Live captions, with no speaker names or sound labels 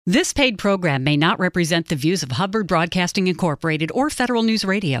This paid program may not represent the views of Hubbard Broadcasting Incorporated or Federal News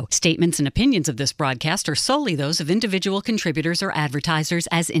Radio. Statements and opinions of this broadcast are solely those of individual contributors or advertisers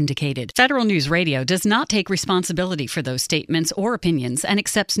as indicated. Federal News Radio does not take responsibility for those statements or opinions and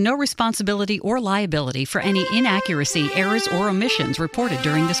accepts no responsibility or liability for any inaccuracy, errors, or omissions reported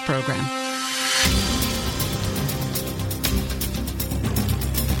during this program.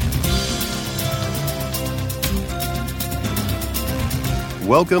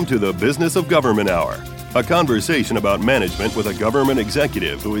 Welcome to the Business of Government Hour, a conversation about management with a government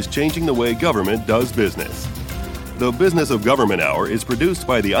executive who is changing the way government does business. The Business of Government Hour is produced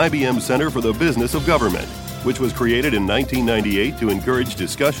by the IBM Center for the Business of Government, which was created in 1998 to encourage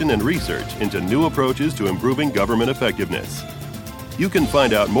discussion and research into new approaches to improving government effectiveness. You can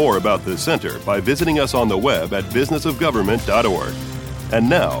find out more about the center by visiting us on the web at businessofgovernment.org. And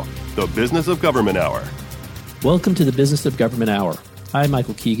now, the Business of Government Hour. Welcome to the Business of Government Hour. I'm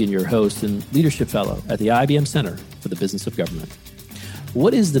Michael Keegan, your host and Leadership Fellow at the IBM Center for the Business of Government.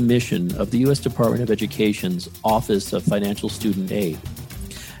 What is the mission of the U.S. Department of Education's Office of Financial Student Aid?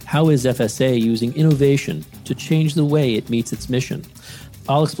 How is FSA using innovation to change the way it meets its mission?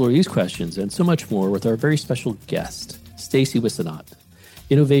 I'll explore these questions and so much more with our very special guest, Stacie Whisonant,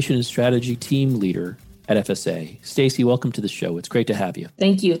 Innovation and Strategy Team Leader at FSA. Stacie, welcome to the show. It's great to have you.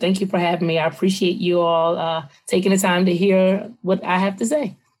 Thank you. Thank you for having me. I appreciate you all taking the time to hear what I have to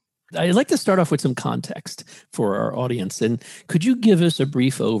say. I'd like to start off with some context for our audience. And could you give us a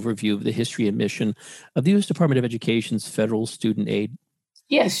brief overview of the history and mission of the U.S. Department of Education's Federal Student Aid?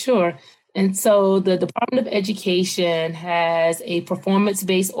 Yes, sure. And so the Department of Education has a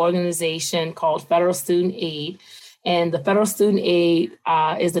performance-based organization called Federal Student Aid. And the Federal Student Aid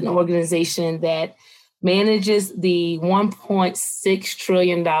is an organization that manages the $1.6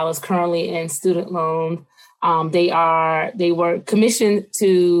 trillion currently in student loan. They were commissioned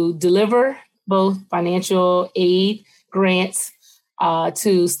to deliver both financial aid grants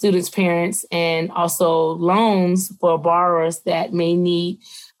to students' parents and also loans for borrowers that may need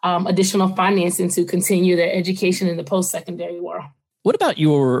additional financing to continue their education in the post-secondary world. What about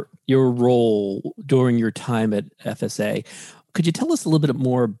your role during your time at FSA? Could you tell us a little bit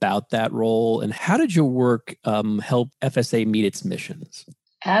more about that role and how did your work help FSA meet its missions?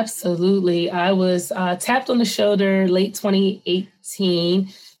 Absolutely. I was tapped on the shoulder late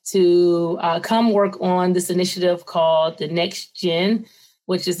 2018 to come work on this initiative called the Next Gen,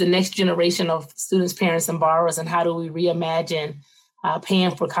 which is the next generation of students, parents, and borrowers, and how do we reimagine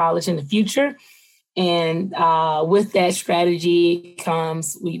paying for college in the future. And with that strategy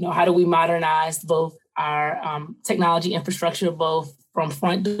comes, how do we modernize both our technology infrastructure, both from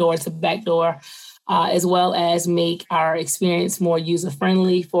front door to back door, as well as make our experience more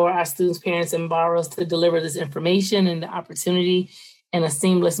user-friendly for our students, parents, and borrowers to deliver this information and the opportunity in a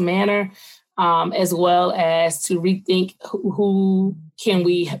seamless manner, as well as to rethink who can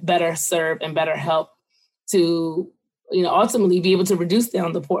we better serve and better help to ultimately be able to reduce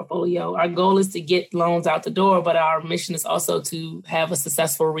down the portfolio. Our goal is to get loans out the door, but our mission is also to have a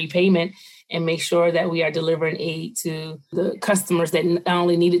successful repayment and make sure that we are delivering aid to the customers that not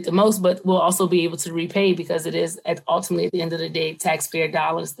only need it the most, but will also be able to repay because it is ultimately at the end of the day, taxpayer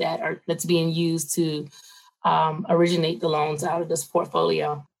dollars that's being used to originate the loans out of this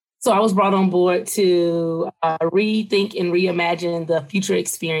portfolio. So I was brought on board to rethink and reimagine the future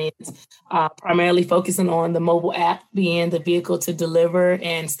experience, primarily focusing on the mobile app being the vehicle to deliver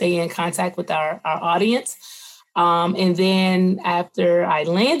and stay in contact with our audience. And then after I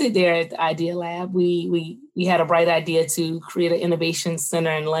landed there at the Idea Lab, we had a bright idea to create an innovation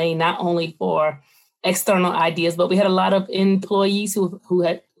center and lane, not only for external ideas, but we had a lot of employees who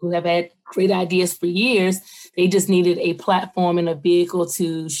have had great ideas for years. They just needed a platform and a vehicle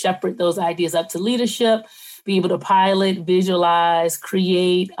to shepherd those ideas up to leadership, be able to pilot, visualize,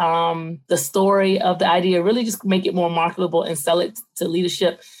 create the story of the idea, really just make it more marketable and sell it to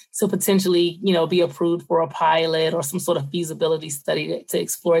leadership to potentially, be approved for a pilot or some sort of feasibility study to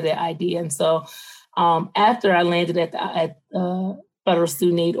explore their idea. And so after I landed at the Federal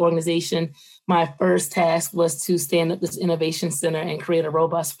Student Aid Organization, my first task was to stand up this innovation center and create a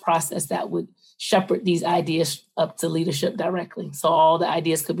robust process that would shepherd these ideas up to leadership directly, so all the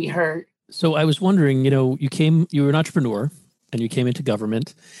ideas could be heard. So I was wondering, you were an entrepreneur and you came into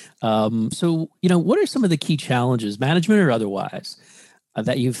government. So what are some of the key challenges, management or otherwise,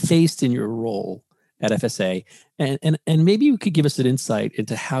 that you've faced in your role at FSA? And maybe you could give us an insight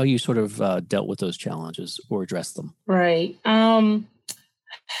into how you sort of dealt with those challenges or addressed them. Right. Wow.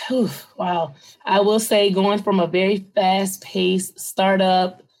 I will say going from a very fast-paced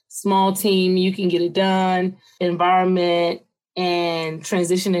startup, small team, you can get it done, environment, and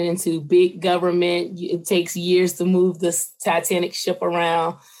transitioning into big government. It takes years to move this Titanic ship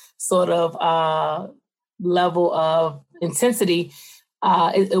around sort of level of intensity.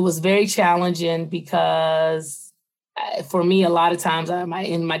 It was very challenging because for me, a lot of times I'm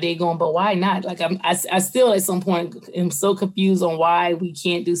in my day going, but why not? Like I still at some point am so confused on why we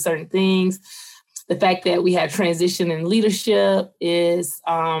can't do certain things. The fact that we had transition in leadership is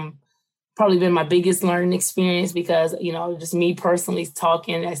probably been my biggest learning experience because, just me personally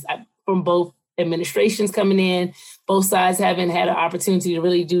talking from both administrations coming in, both sides having had an opportunity to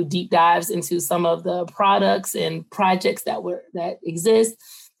really do deep dives into some of the products and projects that exist.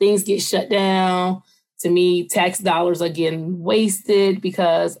 Things get shut down. To me, tax dollars are getting wasted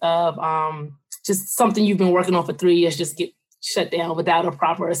because of just something you've been working on for 3 years just get shut down without a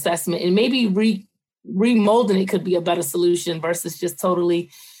proper assessment. And maybe remolding it could be a better solution versus just totally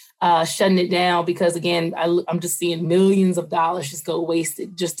shutting it down because, again, I'm just seeing millions of dollars just go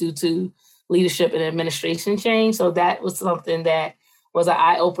wasted just due to leadership and administration change. So that was something that was an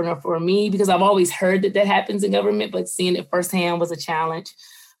eye-opener for me because I've always heard that happens in government, but seeing it firsthand was a challenge.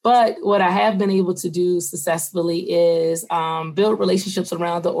 But what I have been able to do successfully is build relationships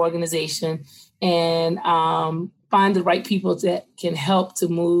around the organization and find the right people that can help to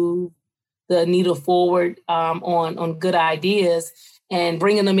move the needle forward on good ideas and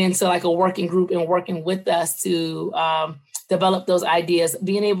bringing them into like a working group and working with us to develop those ideas.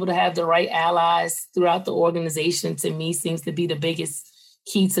 Being able to have the right allies throughout the organization to me seems to be the biggest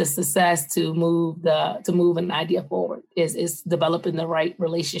key to success to move an idea forward is developing the right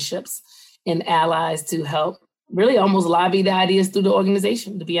relationships and allies to help really almost lobby the ideas through the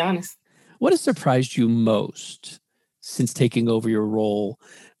organization, to be honest. What has surprised you most since taking over your role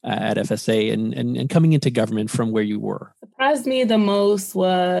at FSA and coming into government from where you were? Surprised me the most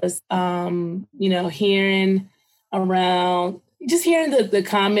was, hearing the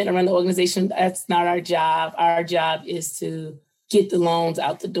comment around the organization. That's not our job. Our job is to get the loans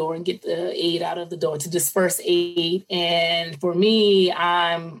out the door and get the aid out of the door, to disperse aid. And for me,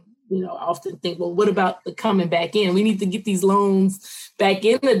 I often think, well, what about the coming back in? We need to get these loans back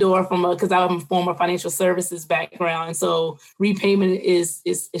in the door because I'm a former financial services background. And so repayment is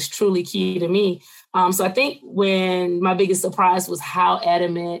truly key to me. So I think when my biggest surprise was how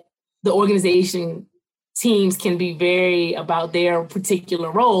adamant the organization teams can be very about their particular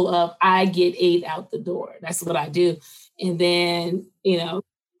role of I get aid out the door. That's what I do. And then,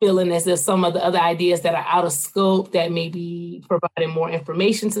 feeling as if some of the other ideas that are out of scope that may be providing more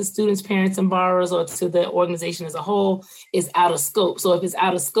information to students, parents, and borrowers or to the organization as a whole is out of scope. So if it's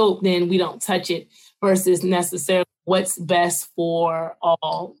out of scope, then we don't touch it versus necessarily what's best for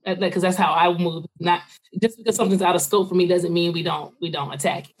all. Because that's how I move. Not just because something's out of scope for me doesn't mean we don't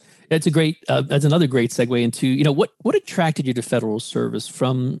attack it. That's another great segue into, what attracted you to federal service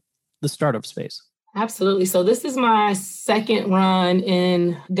from the startup space? Absolutely. So this is my second run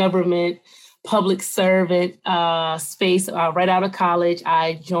in government public servant space. Right out of college,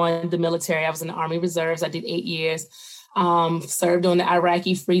 I joined the military. I was in the Army Reserves. I did 8 years, served on the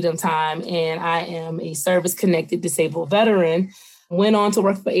Iraqi Freedom Time, and I am a service-connected disabled veteran. Went on to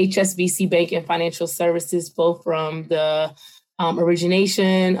work for HSBC Bank and Financial Services, both from the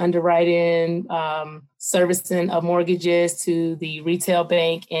origination, underwriting, servicing of mortgages to the retail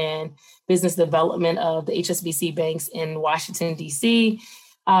bank and business development of the HSBC banks in Washington, D.C.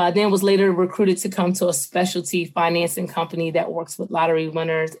 Then was later recruited to come to a specialty financing company that works with lottery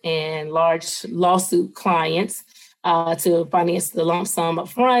winners and large lawsuit clients to finance the lump sum up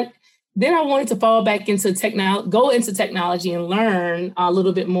front. Then I wanted to fall back into go into technology and learn a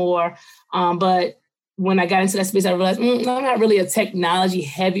little bit more. But when I got into that space, I realized I'm not really a technology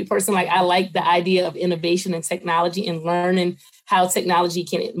heavy person. Like I like the idea of innovation and technology and learning how technology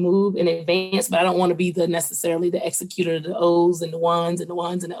can move and advance, but I don't want to be necessarily the executor of the O's and the ones and the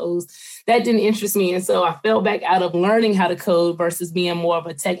ones and the O's. That didn't interest me. And so I fell back out of learning how to code versus being more of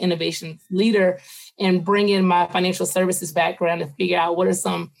a tech innovation leader and bring in my financial services background to figure out what are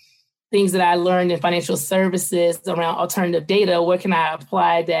some things that I learned in financial services around alternative data. Where can I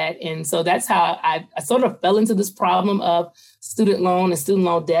apply that? And so that's how I sort of fell into this problem of student loan and student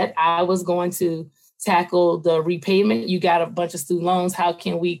loan debt. I was going to tackle the repayment. You got a bunch of student loans. How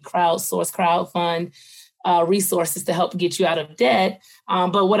can we crowdfund resources to help get you out of debt?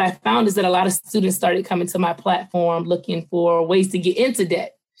 But what I found is that a lot of students started coming to my platform looking for ways to get into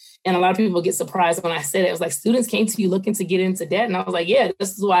debt. And a lot of people get surprised when I said it. It was like, students came to you looking to get into debt. And I was like, yeah,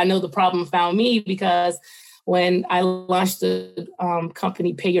 this is why I know the problem found me, because when I launched the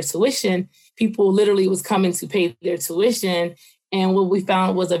company Pay Your Tuition, people literally was coming to pay their tuition. And what we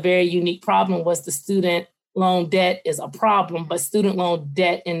found was a very unique problem was the student loan debt is a problem, but student loan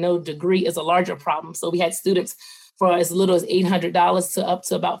debt and no degree is a larger problem. So we had students for as little as $800 to up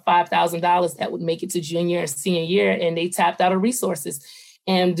to about $5,000 that would make it to junior and senior year, and they tapped out of resources.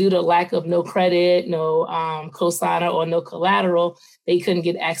 And due to lack of no credit, no cosigner, or no collateral, they couldn't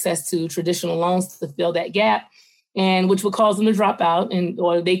get access to traditional loans to fill that gap, and which would cause them to drop out,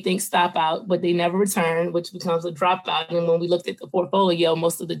 or they think stop out, but they never return, which becomes a dropout. And when we looked at the portfolio,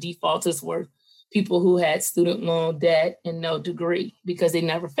 most of the defaulters were people who had student loan debt and no degree because they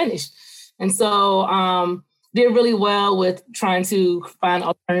never finished. And so did really well with trying to find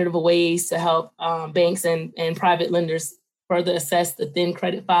alternative ways to help banks and private lenders further assess the thin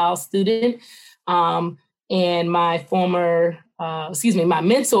credit file student. And my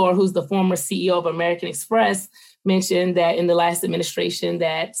mentor, who's the former CEO of American Express, mentioned that in the last administration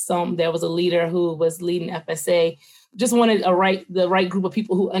that there was a leader who was leading FSA, just wanted the right group of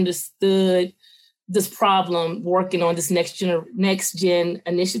people who understood this problem working on this next gen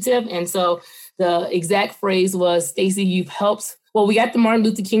initiative. And so the exact phrase was, Stacie, you've helped. Well, we got the Martin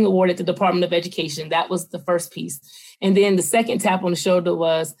Luther King Award at the Department of Education. That was the first piece. And then the second tap on the shoulder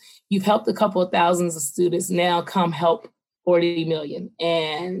was, you've helped a couple of thousands of students, now come help 40 million.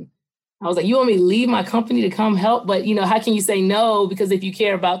 And I was like, you want me to leave my company to come help? But, how can you say no? Because if you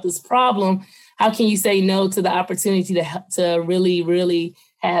care about this problem, how can you say no to the opportunity to really, really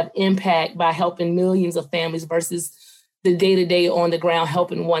have impact by helping millions of families versus the day-to-day on the ground,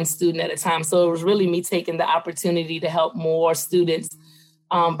 helping one student at a time? So it was really me taking the opportunity to help more students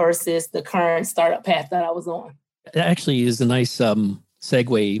versus the current startup path that I was on. It actually is a nice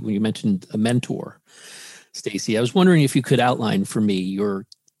segue when you mentioned a mentor, Stacie. I was wondering if you could outline for me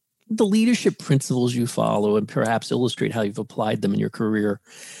the leadership principles you follow and perhaps illustrate how you've applied them in your career.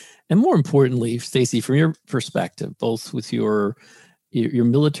 And more importantly, Stacie, from your perspective, both with your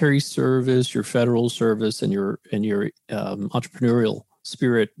military service, your federal service, and your entrepreneurial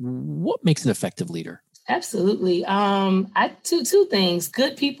spirit, what makes an effective leader? Absolutely. Two things: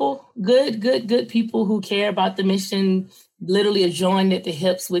 good people, good people who care about the mission, literally are joined at the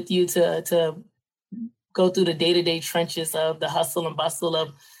hips with you to go through the day-to-day trenches of the hustle and bustle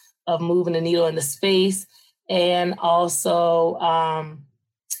of moving the needle in the space, and also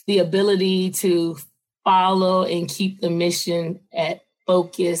the ability to follow and keep the mission at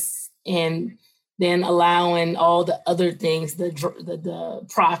focus, and then allowing all the other things, the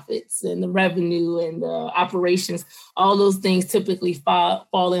profits and the revenue and the operations, all those things typically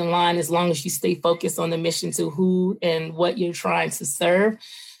fall in line as long as you stay focused on the mission to who and what you're trying to serve.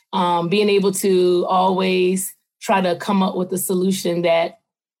 Being able to always try to come up with a solution that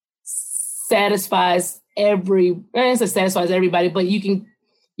satisfies everybody, but you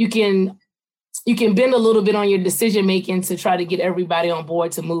can bend a little bit on your decision making to try to get everybody on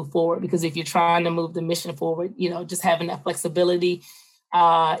board to move forward. Because if you're trying to move the mission forward, just having that flexibility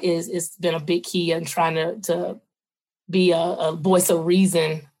is been a big key in trying to be a voice of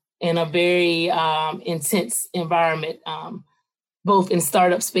reason in a very intense environment, both in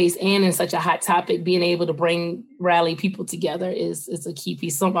startup space and in such a hot topic. Being able to rally people together is a key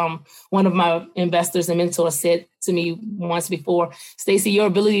piece. One of my investors and mentors said to me once before, Stacie, your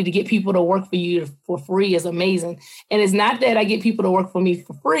ability to get people to work for you for free is amazing. And it's not that I get people to work for me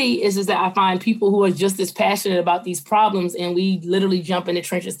for free. It's just that I find people who are just as passionate about these problems, and we literally jump in the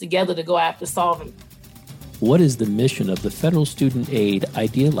trenches together to go after solving. What is the mission of the Federal Student Aid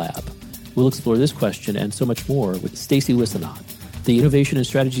Idea Lab? We'll explore this question and so much more with Stacie Whisonant, the Innovation and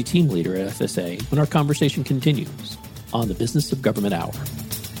Strategy Team Leader at FSA, when our conversation continues on the Business of Government Hour.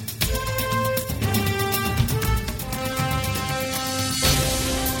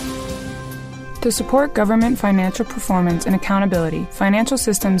 To support government financial performance and accountability, financial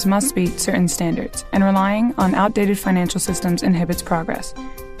systems must meet certain standards, and relying on outdated financial systems inhibits progress.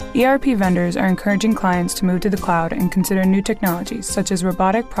 ERP vendors are encouraging clients to move to the cloud and consider new technologies such as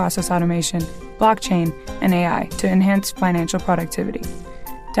robotic process automation, blockchain, and AI to enhance financial productivity.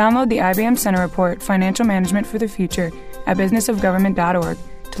 Download the IBM Center Report, Financial Management for the Future, at businessofgovernment.org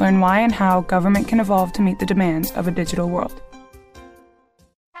to learn why and how government can evolve to meet the demands of a digital world.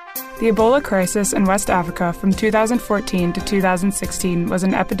 The Ebola crisis in West Africa from 2014 to 2016 was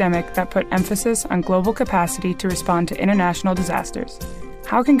an epidemic that put emphasis on global capacity to respond to international disasters.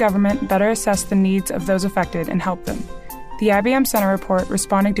 How can government better assess the needs of those affected and help them? The IBM Center Report,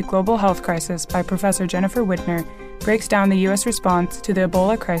 Responding to Global Health Crisis by Professor Jennifer Widner, breaks down the U.S. response to the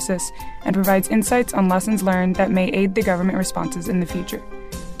Ebola crisis and provides insights on lessons learned that may aid the government responses in the future.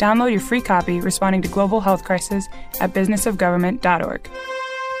 Download your free copy, Responding to Global Health Crisis, at businessofgovernment.org.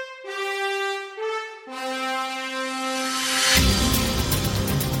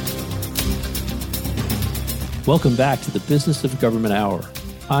 Welcome back to the Business of Government Hour.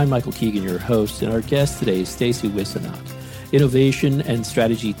 I'm Michael Keegan, your host, and our guest today is Stacie Whisonant, Innovation and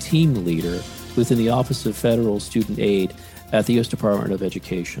Strategy Team Leader within the Office of Federal Student Aid at the U.S. Department of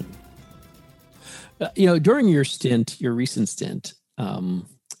Education. During your recent stint at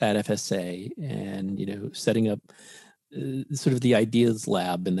FSA, and setting up sort of the ideas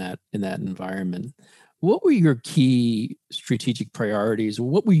lab in that environment, what were your key strategic priorities?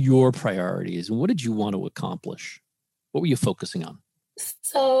 What were your priorities, and what did you want to accomplish? What were you focusing on?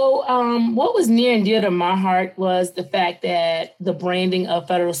 So what was near and dear to my heart was the fact that the branding of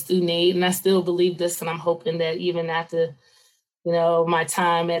federal student aid, and I still believe this, and I'm hoping that even after, my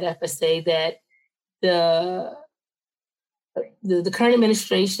time at FSA, that the current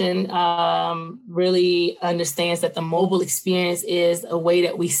administration really understands that the mobile experience is a way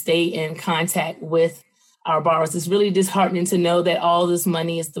that we stay in contact with our borrowers. It's really disheartening to know that all this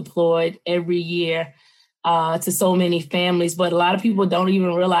money is deployed every year to so many families, but a lot of people don't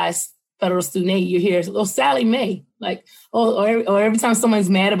even realize federal student aid. You hear, Sally Mae, or every time someone's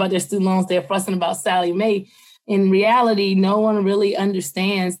mad about their student loans, they're fussing about Sally Mae. In reality, no one really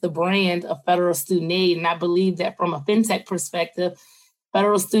understands the brand of federal student aid. And I believe that from a fintech perspective,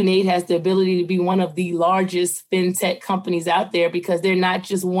 federal student aid has the ability to be one of the largest fintech companies out there because they're not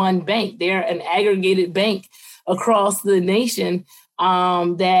just one bank. They're an aggregated bank across the nation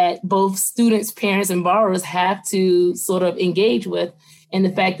that both students, parents, and borrowers have to sort of engage with. And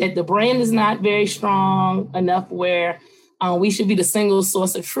the fact that the brand is not very strong enough where we should be the single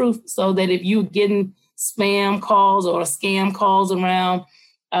source of truth, so that if you're getting spam calls or scam calls around,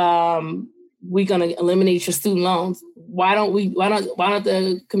 we're going to eliminate your student loans. Why don't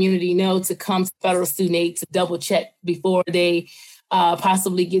the community know to come to federal student aid to double check before they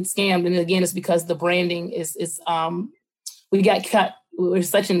possibly get scammed? And again, it's because the branding is we got cut. We're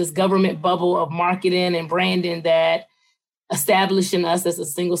such in this government bubble of marketing and branding that establishing us as a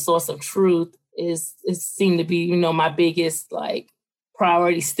single source of truth is seemed to be, my biggest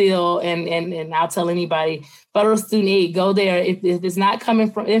priority still. And I'll tell anybody, federal student aid, go there. If it's not coming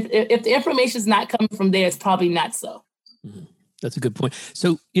from, if the information is not coming from there, it's probably not so. Mm-hmm. That's a good point.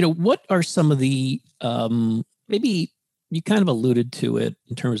 So, what are some of the, maybe you kind of alluded to it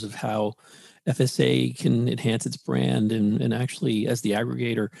in terms of how FSA can enhance its brand and actually, as the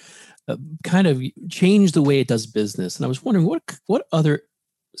aggregator, kind of change the way it does business. And I was wondering what other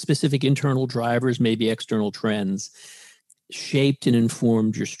specific internal drivers, maybe external trends, shaped and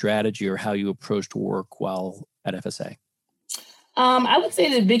informed your strategy or how you approached work while at FSA? I would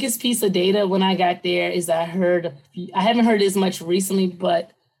say the biggest piece of data when I got there is I haven't heard as much recently,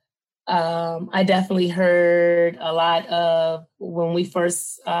 but I definitely heard a lot of when we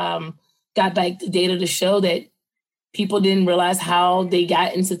first got back the data to show that people didn't realize how they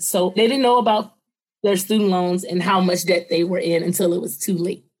got into, so they didn't know about their student loans and how much debt they were in until it was too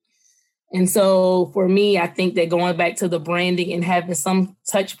late. And so for me, I think that going back to the branding and having some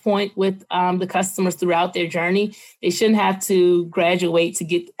touch point with the customers throughout their journey, they shouldn't have to graduate to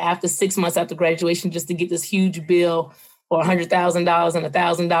get after 6 months after graduation just to get this huge bill for $100,000 and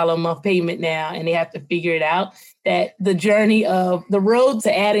 $1,000 a month payment now. And they have to figure it out, that the journey of the road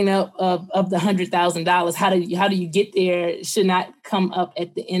to adding up of the $100,000, how do you get there? It should not come up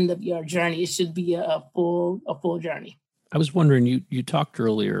at the end of your journey. It should be a full journey. I was wondering, you talked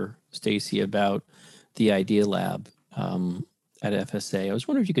earlier, Stacie, about the Idea Lab at FSA. I was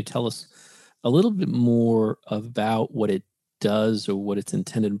wondering if you could tell us a little bit more about what it does or what its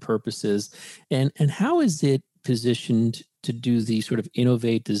intended purpose is, and how is it positioned to do the sort of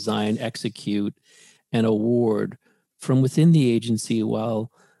innovate, design, execute, and award from within the agency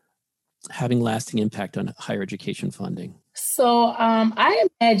while having lasting impact on higher education funding? So I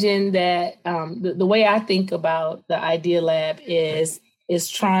imagine that the way I think about the Idea Lab is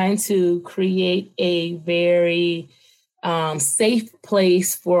trying to create a very safe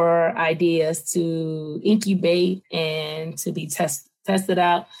place for ideas to incubate and to be tested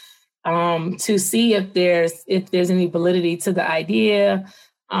out, to see if there's any validity to the idea,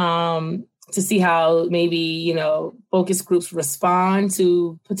 to see how maybe focus groups respond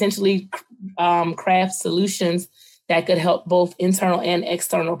to potentially craft solutions that could help both internal and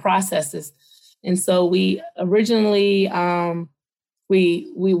external processes. And so we originally,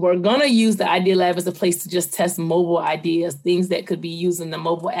 we were going to use the Idea Lab as a place to just test mobile ideas, things that could be used in the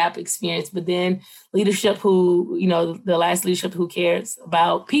mobile app experience. But then leadership the last leadership who cares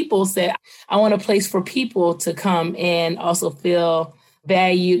about people said, I want a place for people to come and also feel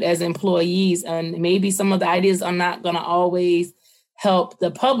valued as employees. And maybe some of the ideas are not going to always help the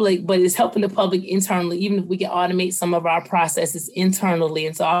public, but it's helping the public internally, even if we can automate some of our processes internally.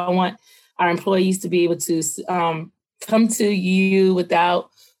 And so I want our employees to be able to come to you without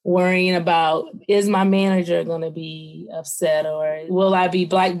worrying about, is my manager going to be upset, or will I be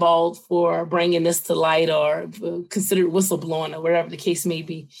blackballed for bringing this to light, or considered whistleblowing, or whatever the case may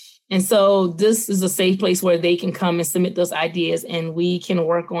be. And so this is a safe place where they can come and submit those ideas, and we can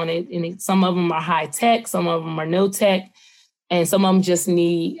work on it. And some of them are high tech, some of them are no tech, and some of them just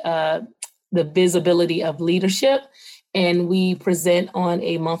need the visibility of leadership. And we present on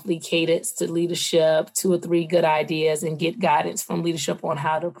a monthly cadence to leadership 2 or 3 good ideas and get guidance from leadership on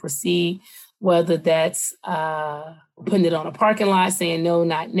how to proceed, whether that's putting it on a parking lot saying, no,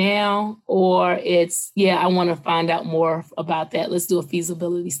 not now, or it's, I want to find out more about that. Let's do a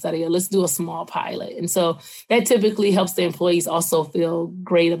feasibility study, or let's do a small pilot. And so that typically helps the employees also feel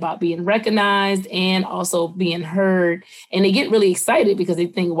great about being recognized and also being heard. And they get really excited because they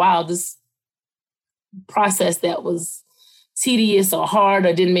think, wow, this process that was tedious or hard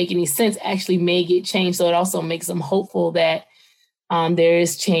or didn't make any sense actually may get changed. So it also makes them hopeful that there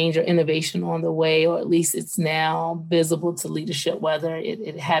is change or innovation on the way, or at least it's now visible to leadership. Whether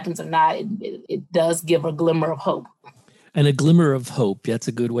it happens or not, it does give a glimmer of hope. And a glimmer of hope. That's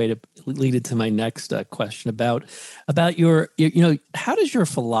a good way to lead it to my next question about your, how does your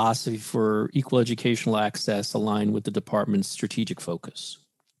philosophy for equal educational access align with the department's strategic focus?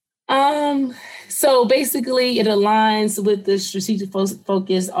 So basically it aligns with the strategic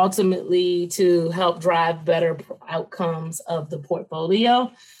focus ultimately to help drive better outcomes of the portfolio,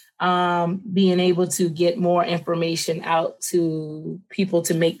 being able to get more information out to people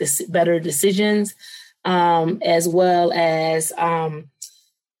to make better decisions, as well as the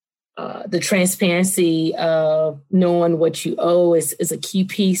transparency of knowing what you owe is a key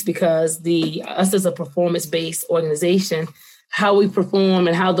piece, because us as a performance-based organization, how we perform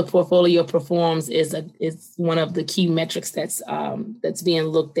and how the portfolio performs is one of the key metrics that's being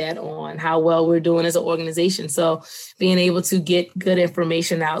looked at on how well we're doing as an organization. So being able to get good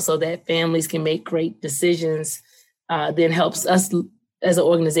information out so that families can make great decisions then helps us as an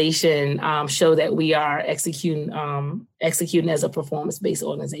organization show that we are executing as a performance-based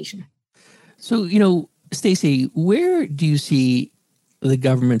organization. So, Stacie, where do you see the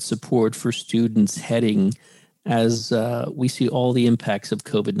government support for students heading as we see all the impacts of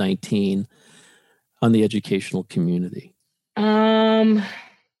COVID-19 on the educational community? Well,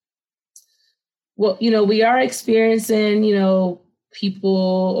 we are experiencing,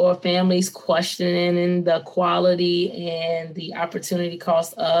 people or families questioning the quality and the opportunity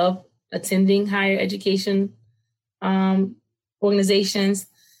cost of attending higher education organizations.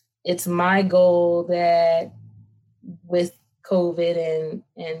 It's my goal that with COVID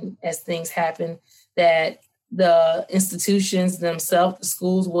and as things happen, that the institutions themselves, the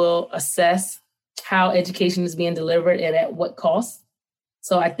schools, will assess how education is being delivered and at what cost.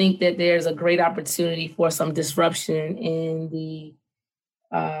 So I think that there's a great opportunity for some disruption in the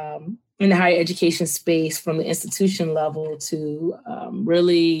higher education space from the institution level to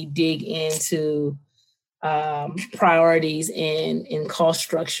really dig into priorities and cost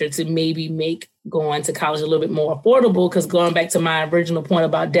structure to maybe make going to college a little bit more affordable. Because going back to my original point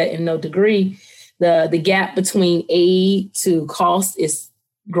about debt and no degree, the gap between aid to cost is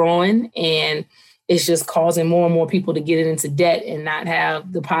growing, and it's just causing more and more people to get into debt and not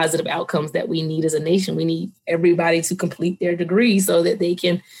have the positive outcomes that we need as a nation. We need everybody to complete their degree so that they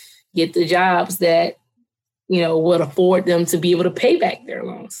can get the jobs that, would afford them to be able to pay back their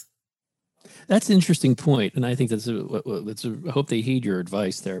loans. That's an interesting point. And I think I hope they heed your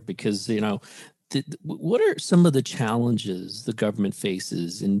advice there, because, what are some of the challenges the government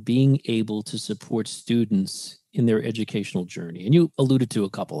faces in being able to support students in their educational journey? And you alluded to a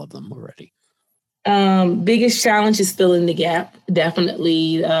couple of them already. Biggest challenge is filling the gap.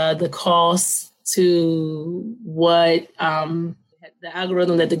 Definitely the cost to what the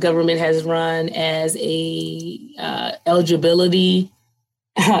algorithm that the government has run as a eligibility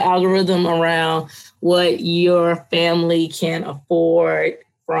algorithm around what your family can afford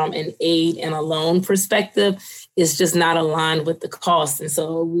from an aid and a loan perspective is just not aligned with the cost. And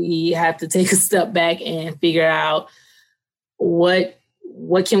so we have to take a step back and figure out what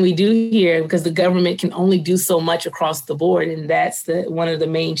can we do here, because the government can only do so much across the board. And that's one of the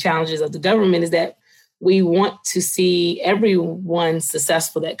main challenges of the government, is that we want to see everyone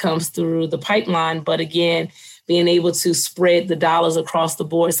successful that comes through the pipeline. But again, being able to spread the dollars across the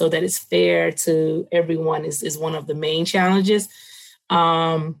board so that it's fair to everyone is one of the main challenges.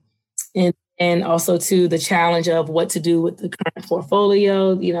 And also to the challenge of what to do with the current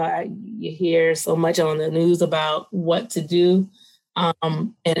portfolio. You hear so much on the news about what to do.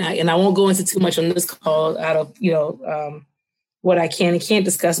 And I won't go into too much on this call out of, what I can and can't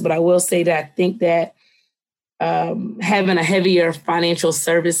discuss, but I will say that I think that having a heavier financial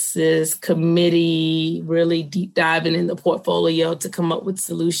services committee, really deep diving in the portfolio to come up with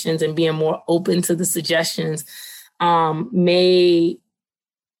solutions and being more open to the suggestions may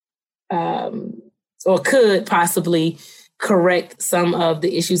or could possibly correct some of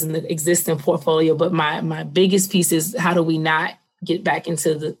the issues in the existing portfolio. But my biggest piece is, how do we not get back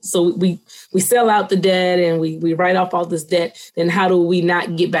into so we sell out the debt and we write off all this debt, then how do we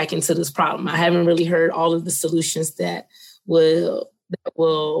not get back into this problem? I haven't really heard all of the solutions that will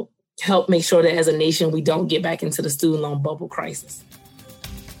help make sure that as a nation, we don't get back into the student loan bubble crisis.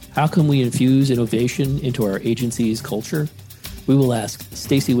 How can we infuse innovation into our agency's culture? We will ask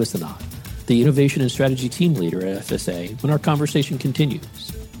Stacie Whisonant, the Innovation and Strategy Team Leader at FSA, when our conversation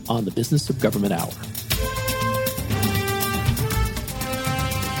continues on the Business of Government Hour.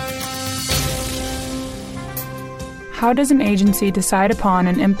 How does an agency decide upon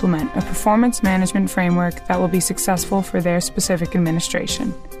and implement a performance management framework that will be successful for their specific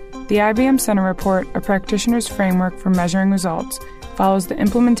administration? The IBM Center Report, A Practitioner's Framework for Measuring Results, follows the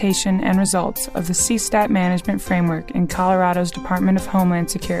implementation and results of the CSTAT management framework in Colorado's Department of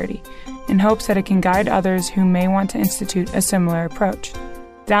Homeland Security, in hopes that it can guide others who may want to institute a similar approach.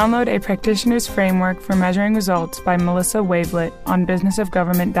 Download A Practitioner's Framework for Measuring Results by Melissa Wavelet on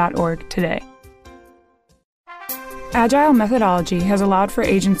businessofgovernment.org today. Agile methodology has allowed for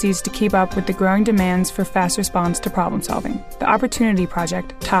agencies to keep up with the growing demands for fast response to problem solving. The Opportunity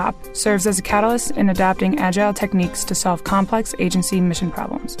Project, TOP, serves as a catalyst in adapting agile techniques to solve complex agency mission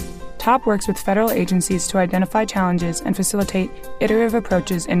problems. TOP works with federal agencies to identify challenges and facilitate iterative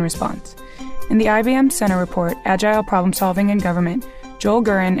approaches in response. In the IBM Center Report, Agile Problem Solving in Government, Joel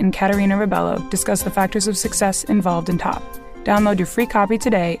Gurin and Katerina Rebello discuss the factors of success involved in TOP. Download your free copy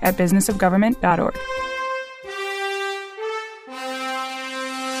today at businessofgovernment.org.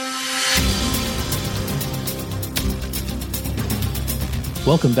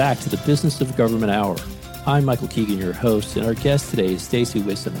 Welcome back to the Business of Government Hour. I'm Michael Keegan, your host, and our guest today is Stacie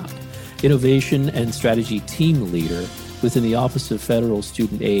Whisonant, Innovation and Strategy Team Leader within the Office of Federal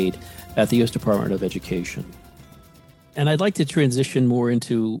Student Aid at the U.S. Department of Education. And I'd like to transition more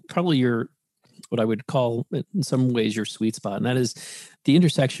into probably what I would call, in some ways, your sweet spot, and that is the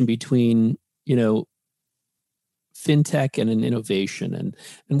intersection between, fintech and an innovation. And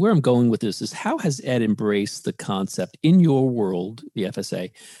where I'm going with this is, how has Ed embraced the concept in your world, the FSA,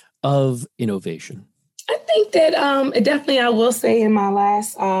 of innovation? I think that definitely, I will say, in my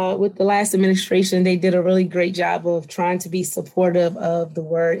with the last administration, they did a really great job of trying to be supportive of the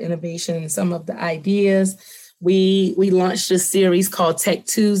word innovation and some of the ideas. We launched a series called Tech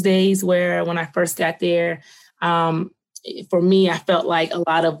Tuesdays, where when I first got there, for me, I felt like a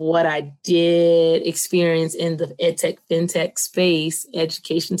lot of what I did experience in the edtech, fintech space,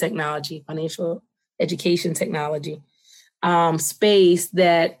 education technology, financial education technology space,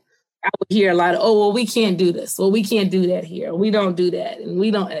 that I would hear a lot of, we can't do this. Well, we can't do that here. We don't do that. And we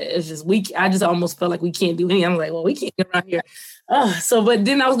don't, it's just, I just almost felt like we can't do anything. I'm like, we can't get around here. But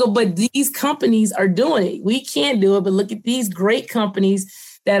then I was going, but these companies are doing it. We can't do it, but look at these great companies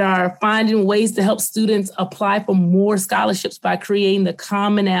that are finding ways to help students apply for more scholarships by creating the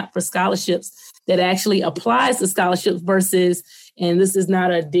Common App for scholarships that actually applies to scholarships versus, and this is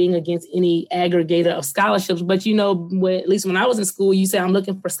not a ding against any aggregator of scholarships, but at least when I was in school, you say, I'm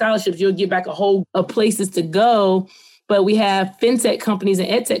looking for scholarships, you'll get back a whole of places to go. But we have fintech companies and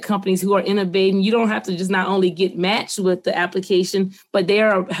edtech companies who are innovating. You don't have to just not only get matched with the application, but they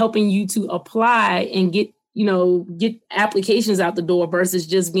are helping you to apply and get applications out the door versus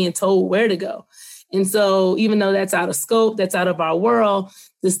just being told where to go. And so even though that's out of scope, that's out of our world,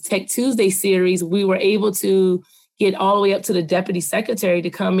 this Tech Tuesday series, we were able to get all the way up to the deputy secretary to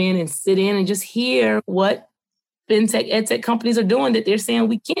come in and sit in and just hear what fintech, edtech companies are doing that they're saying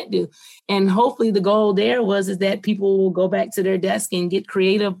we can't do. And hopefully the goal there is that people will go back to their desk and get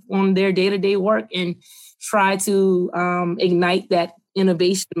creative on their day-to-day work and try to ignite that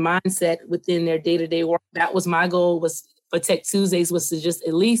innovation mindset within their day-to-day work. That was my goal, was for Tech Tuesdays, was to just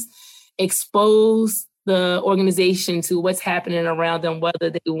at least expose the organization to what's happening around them, whether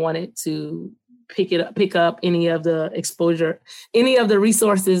they wanted to pick up any of the exposure, any of the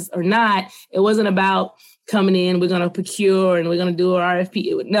resources or not. It wasn't about coming in, we're going to procure and we're going to do an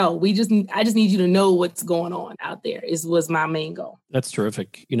RFP. No, I just need you to know what's going on out there was my main goal. That's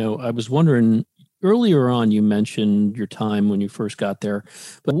terrific. I was wondering, earlier on, you mentioned your time when you first got there,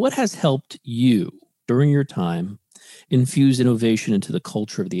 but what has helped you during your time infuse innovation into the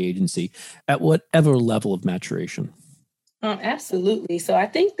culture of the agency at whatever level of maturation? Absolutely. So I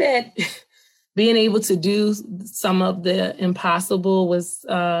think that being able to do some of the impossible was,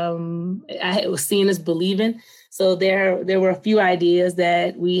 I was seeing as believing. So there were a few ideas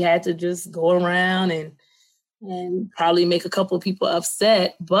that we had to just go around and probably make a couple of people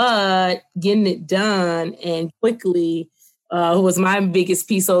upset, but getting it done and quickly was my biggest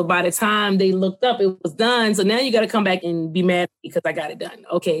piece. So by the time they looked up, it was done. So now you got to come back and be mad because I got it done.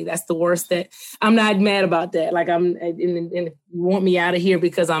 Okay, that's the worst. That I'm not mad about that. Like and if you want me out of here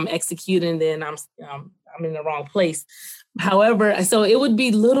because I'm executing, then I'm in the wrong place. However, so it would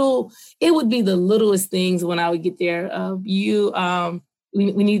be the littlest things when I would get there.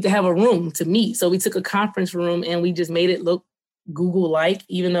 We need to have a room to meet. So we took a conference room and we just made it look Google-like,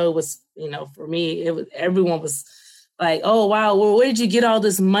 even though it was, for me, everyone was like, oh, wow, well, where did you get all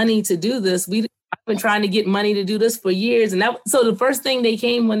this money to do this? I've been trying to get money to do this for years. And so the first thing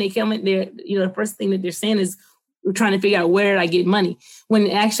when they come in there, the first thing that they're saying is, we're trying to figure out where did I get money? When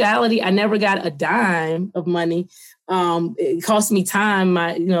in actuality, I never got a dime of money. It cost me time.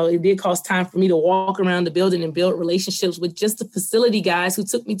 It did cost time for me to walk around the building and build relationships with just the facility guys who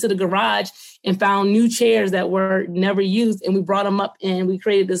took me to the garage and found new chairs that were never used. And we brought them up and we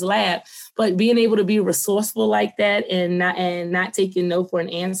created this lab. But being able to be resourceful like that and not taking no for an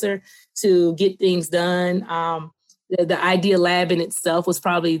answer to get things done. The idea lab in itself was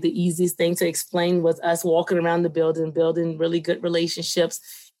probably the easiest thing to explain, was us walking around the building, building really good relationships,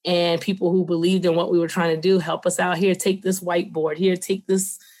 and people who believed in what we were trying to do. Help us out here, take this whiteboard here, take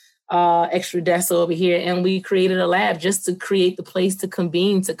this extra desk over here. And we created a lab just to create the place to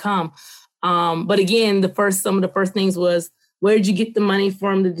convene, to come. But again, some of the first things was, where did you get the money for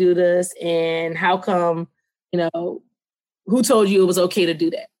them to do this? And how come, who told you it was okay to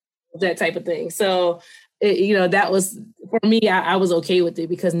do that type of thing. So, that was, for me, I was okay with it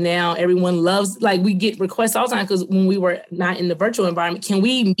because now everyone loves, like, we get requests all the time because when we were not in the virtual environment, can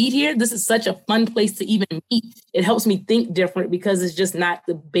we meet here? This is such a fun place to even meet. It helps me think different because it's just not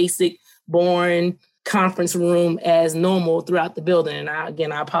the basic, boring conference room as normal throughout the building. And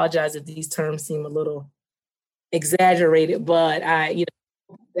I apologize if these terms seem a little exaggerated, but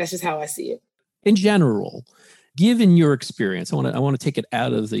that's just how I see it. In general, given your experience, I want to take it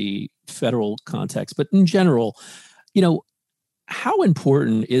out of the federal context, but in general, how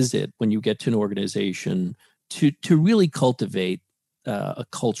important is it when you get to an organization to really cultivate a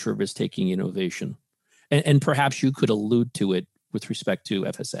culture of risk-taking innovation? And perhaps you could allude to it with respect to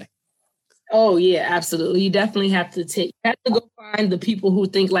FSA. Oh, yeah, absolutely. You definitely have to go find the people who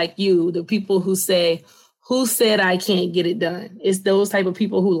think like you, the people who say, who said I can't get it done? It's those type of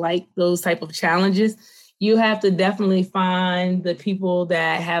people who like those type of challenges. You have to definitely find the people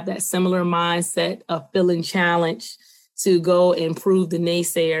that have that similar mindset of feeling challenged to go and prove the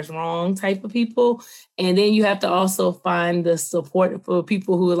naysayers wrong type of people. And then you have to also find the support for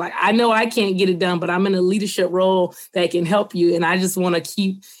people who are like, I know I can't get it done, but I'm in a leadership role that can help you. And I just want to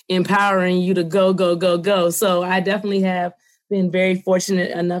keep empowering you to go, go, go, go. So I definitely have been very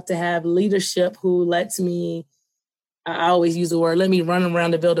fortunate enough to have leadership who lets me, I always use the word, let me run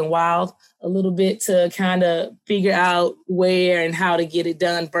around the building wild a little bit to kind of figure out where and how to get it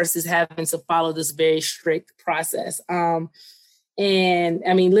done versus having to follow this very strict process. And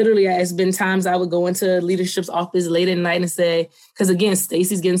I mean, literally, it's been times I would go into leadership's office late at night and say, because again,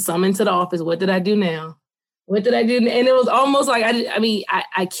 Stacie's getting summoned to the office. What did I do now? What did I do? And it was almost like,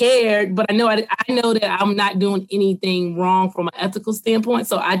 I cared, but I know that I'm not doing anything wrong from an ethical standpoint.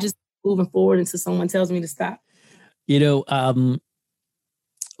 So I just moving forward until someone tells me to stop.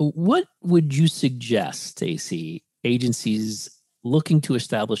 What would you suggest, Stacie, agencies looking to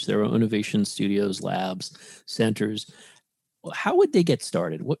establish their own innovation studios, labs, centers, how would they get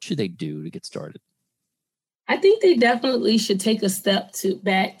started? What should they do to get started? I think they definitely should take a step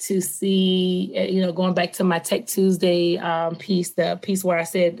back to see, going back to my Tech Tuesday piece, the piece where I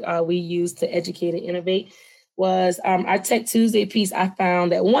said we use to educate and innovate, was our Tech Tuesday piece. I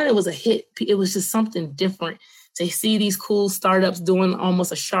found that, one, it was a hit. It was just something different to see these cool startups doing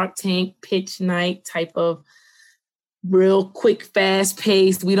almost a Shark Tank pitch night type of real quick, fast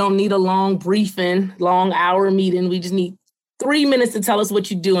paced. We don't need a long briefing, long hour meeting. We just need 3 minutes to tell us what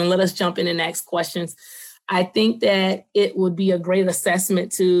you do and let us jump in and ask questions. I think that it would be a great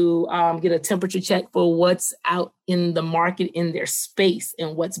assessment to get a temperature check for what's out in the market in their space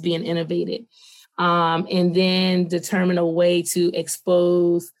and what's being innovated. And then determine a way to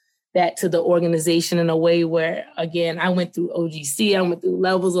expose that to the organization in a way where, again, I went through OGC, I went through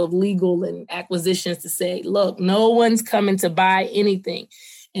levels of legal and acquisitions to say, look, no one's coming to buy anything.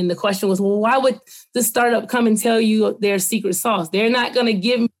 And the question was, well, why would the startup come and tell you their secret sauce? They're not going to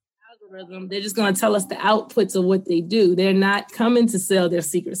give me the algorithm. They're just going to tell us the outputs of what they do. They're not coming to sell their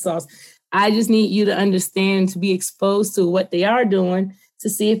secret sauce. I just need you to understand, to be exposed to what they are doing, to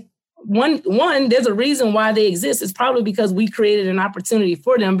see if one, there's a reason why they exist. It's probably because we created an opportunity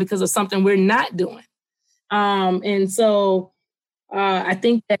for them because of something we're not doing. And so I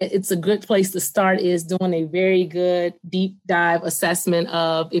think that it's a good place to start is doing a very good deep dive assessment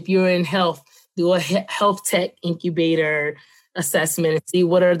of, if you're in health, do a health tech incubator assessment and see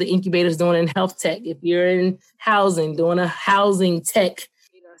what are the incubators doing in health tech. If you're in housing, doing a housing tech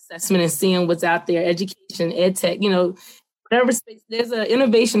assessment and seeing what's out there, education, ed tech, whatever space. There's an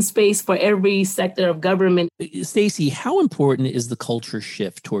innovation space for every sector of government. Stacie, how important is the culture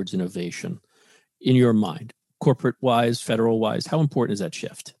shift towards innovation in your mind? Corporate-wise, federal-wise, how important is that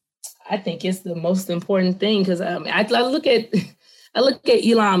shift? I think it's the most important thing because I look at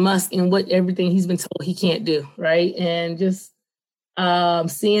Elon Musk and what everything he's been told he can't do, right? And just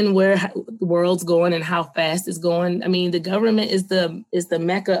seeing where the world's going and how fast it's going. I mean, the government is the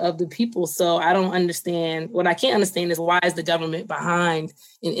mecca of the people. So I don't understand. What I can't understand is, why is the government behind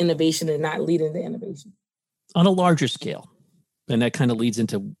in innovation and not leading the innovation? On a larger scale, and that kind of leads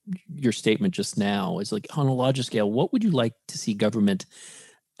into your statement just now, is like, on a larger scale, what would you like to see government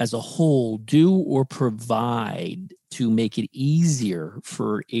as a whole do or provide to make it easier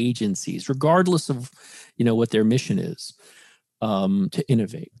for agencies, regardless of, what their mission is, to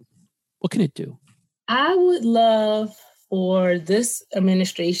innovate? What can it do? I would love for this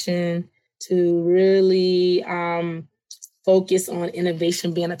administration to really focus on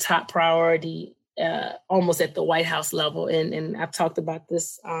innovation being a top priority, almost at the White House level. And I've talked about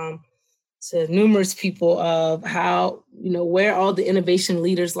this to numerous people of how, where all the innovation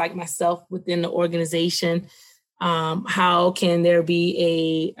leaders like myself within the organization, how can there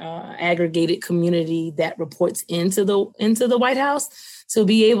be a aggregated community that reports into the White House to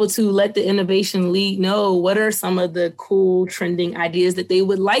be able to let the innovation lead know what are some of the cool trending ideas that they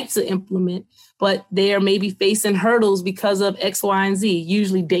would like to implement, but they are maybe facing hurdles because of X, Y, and Z,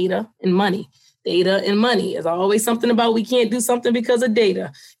 usually data and money. Data and money. There's always something about we can't do something because of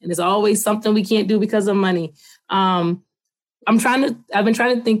data. And there's always something we can't do because of money. I've been trying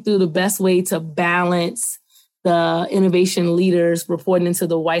to think through the best way to balance the innovation leaders reporting into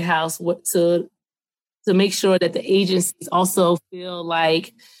the White House to make sure that the agencies also feel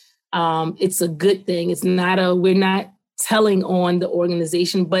like it's a good thing. It's not we're not telling on the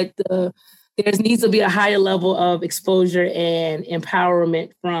organization, but there needs to be a higher level of exposure and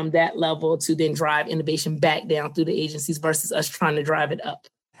empowerment from that level to then drive innovation back down through the agencies versus us trying to drive it up.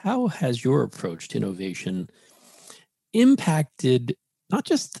 How has your approach to innovation impacted not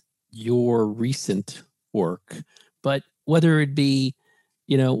just your recent work, but whether it be,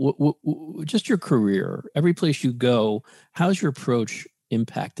 just your career, every place you go? How's your approach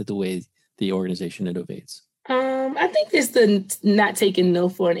impacted the way the organization innovates? I think it's the not taking no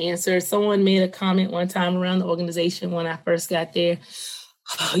for an answer. Someone made a comment one time around the organization when I first got there.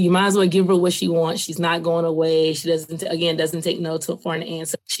 You might as well give her what she wants. She's not going away. She doesn't take no for an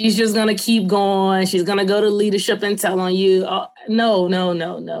answer. She's just going to keep going. She's going to go to leadership and tell on you. Oh, no.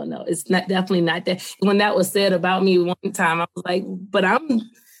 It's definitely not that. When that was said about me one time, I was like, but I'm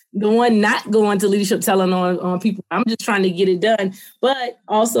the one not going to leadership telling on people. I'm just trying to get it done. But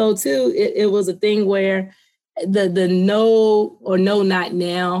also, too, it was a thing where the no or no, not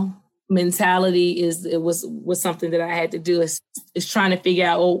now mentality was something that I had to do is trying to figure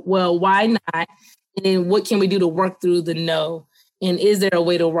out, well, why not? And then what can we do to work through the no? And is there a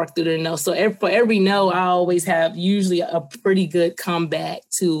way to work through the no? So for every no, I always have usually a pretty good comeback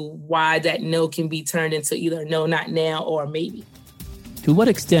to why that no can be turned into either no, not now, or maybe. To what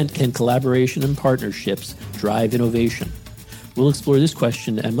extent can collaboration and partnerships drive innovation? We'll explore this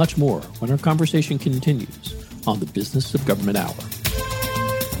question and much more when our conversation continues on the Business of Government Hour.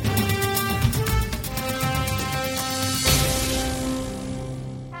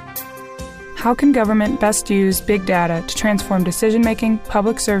 How can government best use big data to transform decision-making,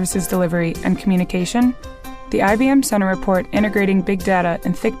 public services delivery, and communication? The IBM Center report, Integrating Big Data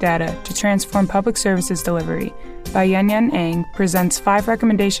and Thick Data to Transform Public Services Delivery by Yan Ang, presents 5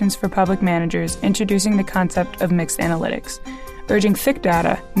 recommendations for public managers introducing the concept of mixed analytics, urging thick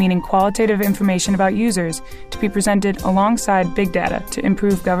data, meaning qualitative information about users, to be presented alongside big data to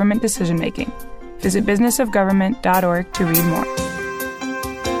improve government decision-making. Visit businessofgovernment.org to read more.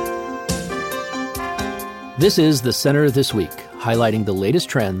 This is the Center This Week, highlighting the latest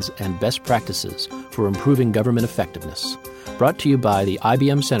trends and best practices for improving government effectiveness. Brought to you by the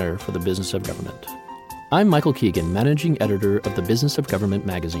IBM Center for the Business of Government. I'm Michael Keegan, Managing Editor of the Business of Government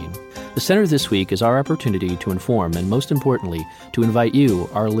magazine. The Center This Week is our opportunity to inform and, most importantly, to invite you,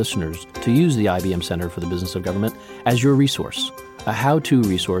 our listeners, to use the IBM Center for the Business of Government as your resource, a how-to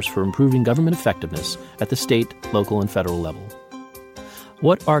resource for improving government effectiveness at the state, local, and federal level.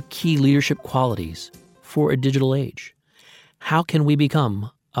 What are key leadership qualities for a digital age? How can we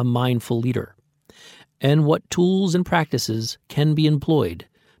become a mindful leader? And what tools and practices can be employed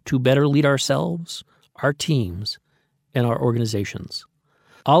to better lead ourselves, our teams, and our organizations?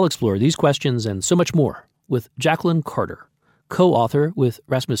 I'll explore these questions and so much more with Jacqueline Carter, co-author with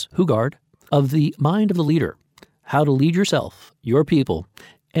Rasmus Hugard of The Mind of the Leader, How to Lead Yourself, Your People,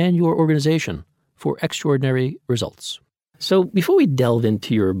 and Your Organization for Extraordinary Results. So before we delve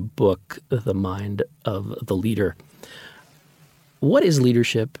into your book, The Mind of the Leader, what is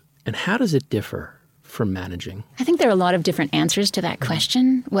leadership and how does it differ from managing? I think there are a lot of different answers to that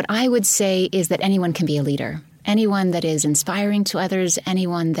question. What I would say is that anyone can be a leader. Anyone that is inspiring to others,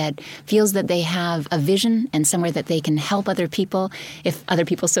 anyone that feels that they have a vision and somewhere that they can help other people if other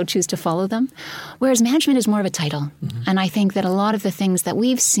people so choose to follow them. Whereas management is more of a title. Mm-hmm. And I think that a lot of the things that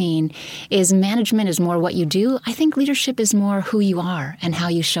we've seen is management is more what you do. I think leadership is more who you are and how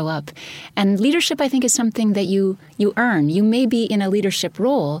you show up. And leadership, I think, is something that you earn. You may be in a leadership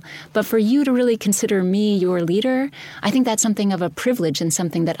role, but for you to really consider me your leader, I think that's something of a privilege and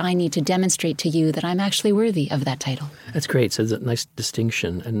something that I need to demonstrate to you that I'm actually worthy of that title. That's great. So it's a nice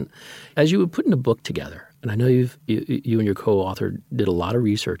distinction. And as you were putting a book together, and I know you and your co-author did a lot of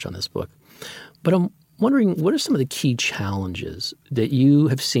research on this book, but I'm wondering, what are some of the key challenges that you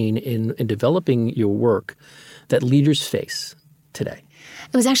have seen in developing your work that leaders face today?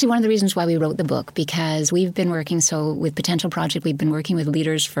 It was actually one of the reasons why we wrote the book, because we've been working with Potential Project, we've been working with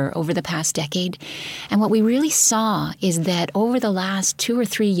leaders for over the past decade. And what we really saw is that over the last 2 or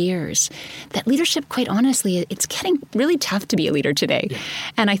 3 years, that leadership, quite honestly, it's getting really tough to be a leader today. Yeah.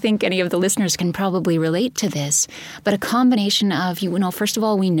 And I think any of the listeners can probably relate to this. But a combination of, first of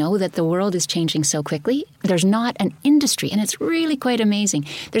all, we know that the world is changing so quickly. There's not an industry, and it's really quite amazing,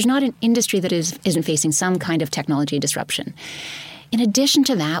 there's not an industry that isn't facing some kind of technology disruption. In addition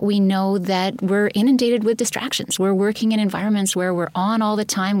to that, we know that we're inundated with distractions. We're working in environments where we're on all the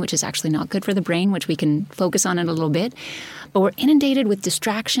time, which is actually not good for the brain, which we can focus on in a little bit. But we're inundated with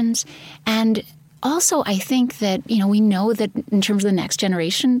distractions. And also, I think that, we know that in terms of the next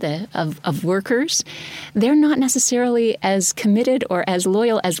generation of workers, they're not necessarily as committed or as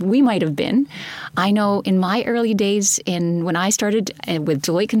loyal as we might have been. I know in my early days, when I started with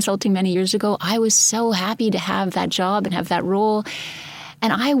Deloitte Consulting many years ago, I was so happy to have that job and have that role.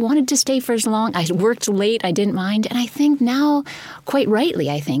 And I wanted to stay for as long. I worked late. I didn't mind. And I think now, quite rightly,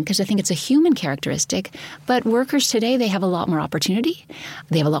 because I think it's a human characteristic, but workers today, they have a lot more opportunity.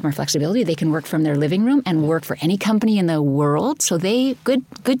 They have a lot more flexibility. They can work from their living room and work for any company in the world. So good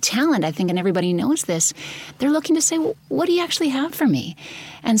talent, I think, and everybody knows this. They're looking to say, well, what do you actually have for me?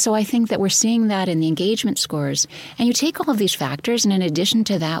 And so I think that we're seeing that in the engagement scores. And you take all of these factors, and in addition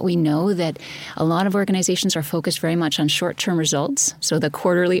to that, we know that a lot of organizations are focused very much on short-term results. So the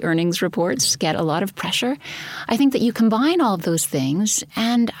quarterly earnings reports get a lot of pressure. I think that you combine all of those things,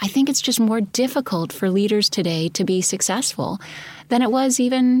 and I think it's just more difficult for leaders today to be successful than it was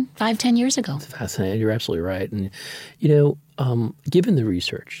even 5-10 years ago. That's fascinating. You're absolutely right. And, given the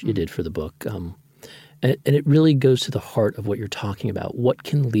research you did for the book, and it really goes to the heart of what you're talking about. What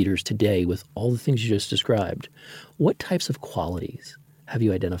can leaders today, with all the things you just described, what types of qualities have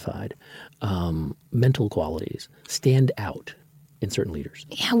you identified, mental qualities, stand out in certain leaders?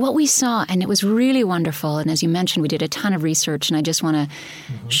 Yeah, what we saw, and it was really wonderful, and as you mentioned, we did a ton of research, and I just want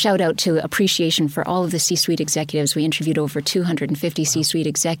to shout out to appreciation for all of the C-suite executives. We interviewed over 250 C-suite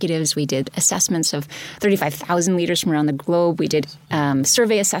executives. We did assessments of 35,000 leaders from around the globe. We did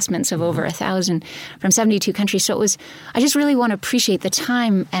survey assessments of over 1,000 from 72 countries. So I just really want to appreciate the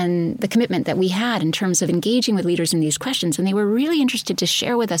time and the commitment that we had in terms of engaging with leaders in these questions, and they were really interested to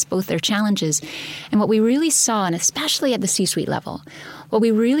share with us both their challenges and what we really saw, and especially at the C-suite level. What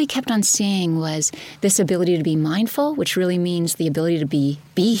we really kept on seeing was this ability to be mindful, which really means the ability to be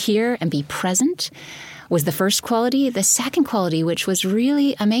here and be present, was the first quality. The second quality, which was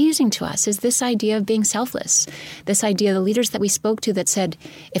really amazing to us, is this idea of being selfless. This idea, the leaders that we spoke to that said,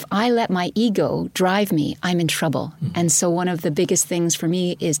 if I let my ego drive me, I'm in trouble. Mm-hmm. And so one of the biggest things for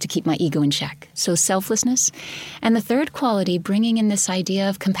me is to keep my ego in check. So selflessness. And the third quality, bringing in this idea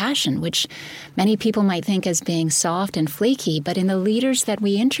of compassion, which many people might think as being soft and flaky, but in the leaders that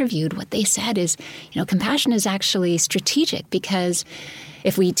we interviewed, what they said is, compassion is actually strategic, because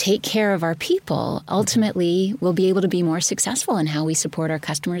if we take care of our people, ultimately we'll be able to be more successful in how we support our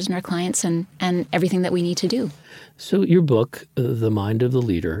customers and our clients and everything that we need to do. So your book, The Mind of the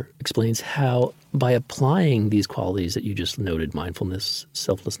Leader, explains how by applying these qualities that you just noted, mindfulness,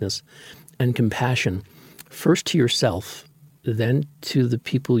 selflessness, and compassion, first to yourself then to the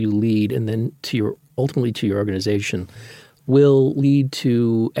people you lead, and then ultimately to your organization will lead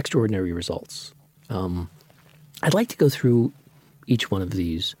to extraordinary results. I'd like to go through each one of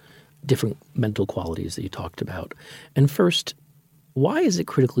these different mental qualities that you talked about. And first, why is it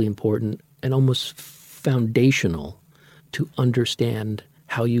critically important and almost foundational to understand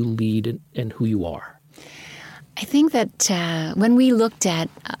how you lead and who you are? I think that when we looked at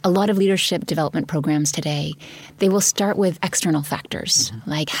a lot of leadership development programs today, they will start with external factors,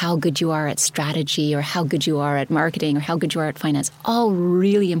 like how good you are at strategy or how good you are at marketing or how good you are at finance, all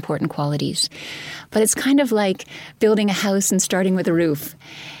really important qualities. But it's kind of like building a house and starting with a roof.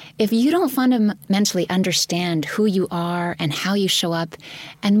 If you don't fundamentally understand who you are and how you show up,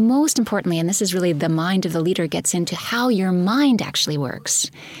 and most importantly, and this is really the mind of the leader gets into how your mind actually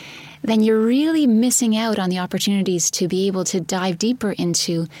works, then you're really missing out on the opportunities to be able to dive deeper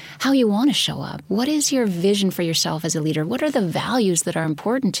into how you want to show up. What is your vision for yourself as a leader? What are the values that are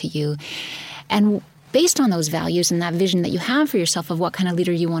important to you? And based on those values and that vision that you have for yourself of what kind of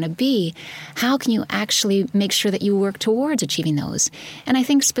leader you want to be, how can you actually make sure that you work towards achieving those? And I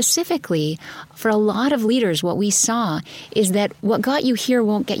think specifically for a lot of leaders, what we saw is that what got you here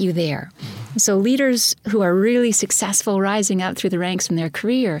won't get you there. So leaders who are really successful rising up through the ranks in their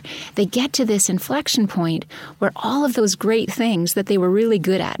career, they get to this inflection point where all of those great things that they were really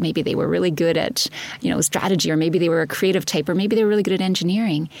good at, maybe they were really good at, strategy, or maybe they were a creative type, or maybe they were really good at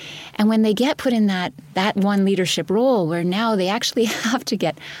engineering. And when they get put in that one leadership role where now they actually have to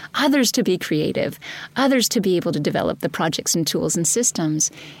get others to be creative, others to be able to develop the projects and tools and systems,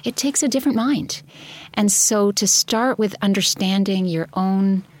 it takes a different mind. And so to start with understanding your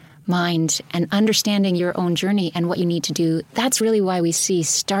own mind and understanding your own journey and what you need to do, that's really why we see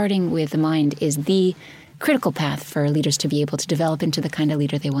starting with the mind is the critical path for leaders to be able to develop into the kind of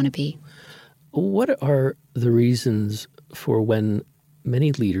leader they want to be. What are the reasons for when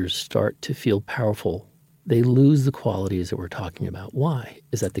many leaders start to feel powerful, they lose the qualities that we're talking about? Why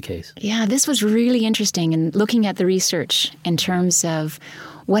is that the case? Yeah, this was really interesting in looking at the research in terms of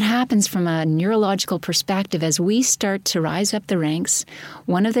what happens from a neurological perspective as we start to rise up the ranks.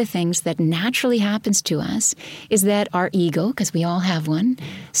 One of the things that naturally happens to us is that our ego, because we all have one,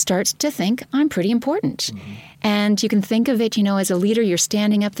 starts to think, I'm pretty important. And you can think of it, as a leader, you're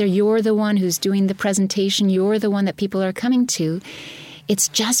standing up there, you're the one who's doing the presentation, you're the one that people are coming to. It's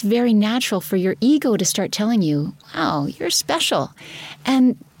just very natural for your ego to start telling you, wow, you're special.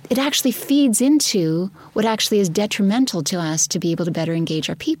 And it actually feeds into what actually is detrimental to us to be able to better engage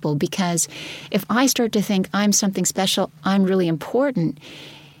our people. Because if I start to think I'm something special, I'm really important,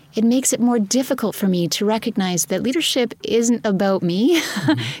 it makes it more difficult for me to recognize that leadership isn't about me.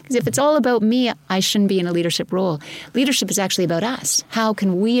 Because if it's all about me, I shouldn't be in a leadership role. Leadership is actually about us. How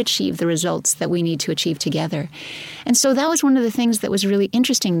can we achieve the results that we need to achieve together? And so that was one of the things that was really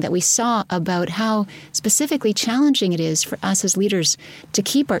interesting that we saw about how specifically challenging it is for us as leaders to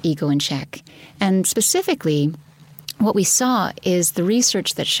keep our ego in check. And specifically, what we saw is the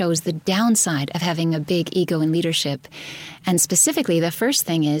research that shows the downside of having a big ego in leadership. And specifically, the first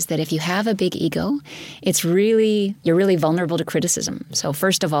thing is that if you have a big ego, you're really vulnerable to criticism. So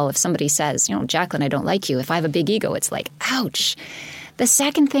first of all, if somebody says, Jacqueline, I don't like you, if I have a big ego, it's like, ouch. The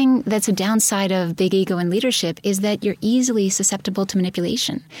second thing that's a downside of big ego in leadership is that you're easily susceptible to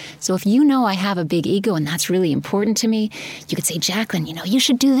manipulation. So if you know I have a big ego and that's really important to me, you could say, Jacqueline, you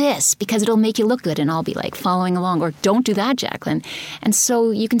should do this because it'll make you look good. And I'll be like following along, or don't do that, Jacqueline. And so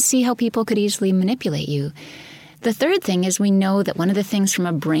you can see how people could easily manipulate you. The third thing is we know that one of the things from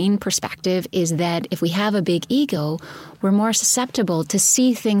a brain perspective is that if we have a big ego, we're more susceptible to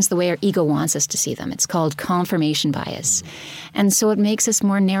see things the way our ego wants us to see them. It's called confirmation bias. And so it makes us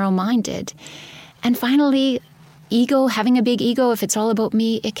more narrow-minded. And finally, having a big ego, if it's all about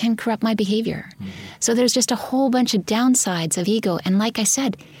me, it can corrupt my behavior. So there's just a whole bunch of downsides of ego. And like I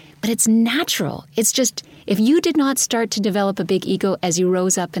said, but it's natural. It's just, if you did not start to develop a big ego as you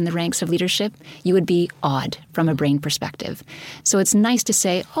rose up in the ranks of leadership, you would be odd from a brain perspective. So it's nice to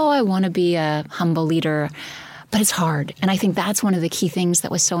say, I want to be a humble leader, but it's hard. And I think that's one of the key things that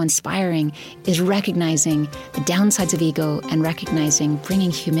was so inspiring is recognizing the downsides of ego and recognizing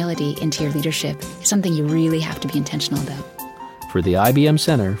bringing humility into your leadership is something you really have to be intentional about. For the IBM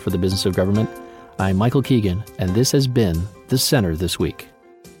Center for the Business of Government, I'm Michael Keegan, and this has been The Center This Week.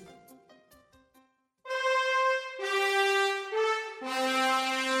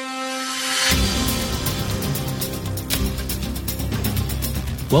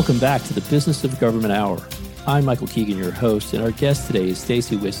 Welcome back to the Business of Government Hour. I'm Michael Keegan, your host, and our guest today is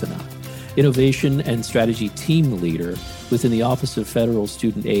Stacie Whisonant, Innovation and Strategy Team Leader within the Office of Federal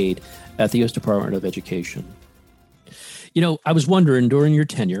Student Aid at the U.S. Department of Education. I was wondering during your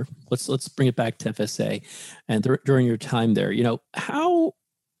tenure, let's bring it back to FSA, and during your time there, how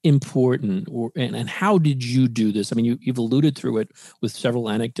important and how did you do this? I mean, you've alluded through it with several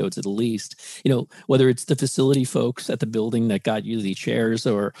anecdotes at least, whether it's the facility folks at the building that got you the chairs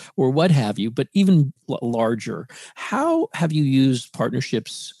or what have you, but even larger, how have you used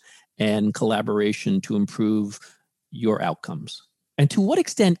partnerships and collaboration to improve your outcomes? And to what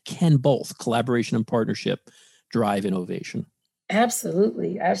extent can both collaboration and partnership drive innovation?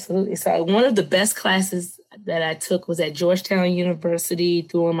 Absolutely. Absolutely. So one of the best classes that I took was at Georgetown University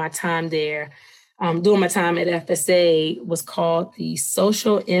during my time there. During my time at FSA was called the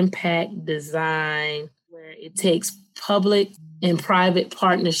Social Impact Design, where it takes public and private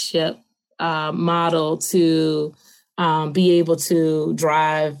partnership model to be able to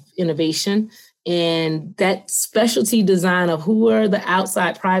drive innovation. And that specialty design of who are the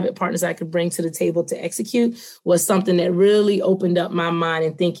outside private partners I could bring to the table to execute was something that really opened up my mind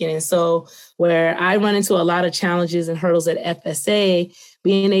and thinking. And so where I run into a lot of challenges and hurdles at FSA,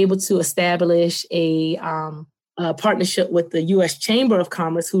 being able to establish a partnership with the U.S. Chamber of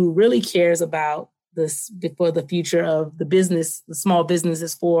Commerce, who really cares about this for the future of the business, the small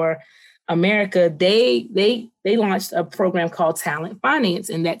businesses for America, they launched a program called Talent Finance,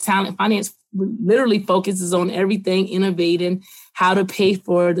 and that Talent Finance literally focuses on everything innovating, how to pay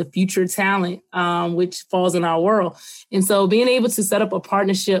for the future talent, which falls in our world. And so being able to set up a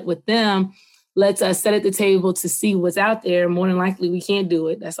partnership with them lets us sit at the table to see what's out there. More than likely, we can't do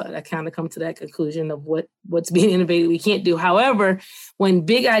it. That's I kind of come to that conclusion of what's being innovated we can't do. However, when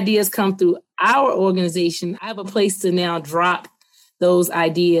big ideas come through our organization, I have a place to now drop those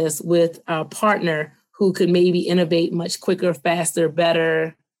ideas with a partner who could maybe innovate much quicker, faster,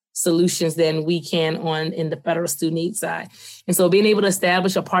 better solutions than we can in the federal student aid side. And so being able to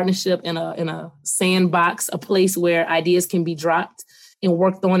establish a partnership in a sandbox, a place where ideas can be dropped and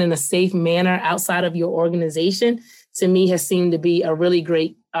worked on in a safe manner outside of your organization, to me has seemed to be a really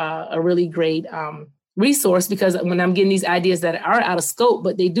great resource, because when I'm getting these ideas that are out of scope,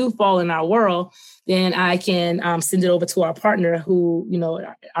 but they do fall in our world, then I can send it over to our partner who,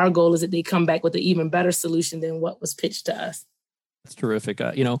 our goal is that they come back with an even better solution than what was pitched to us. That's terrific.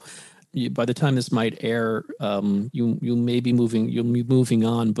 By the time this might air, you'll be moving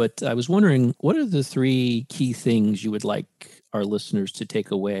on. But I was wondering, what are the 3 key things you would like our listeners to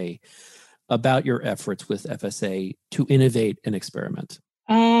take away about your efforts with FSA to innovate and experiment?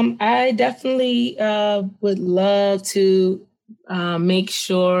 I definitely would love to make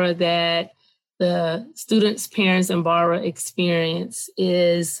sure that the students, parents, and borrower experience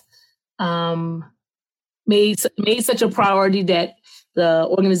is made such a priority that the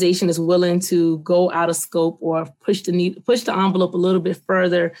organization is willing to go out of scope or push the envelope a little bit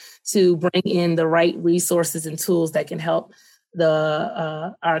further to bring in the right resources and tools that can help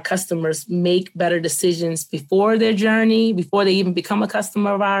our customers make better decisions before their journey, before they even become a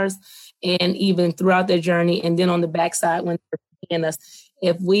customer of ours, and even throughout their journey. And then on the backside, when they're paying us,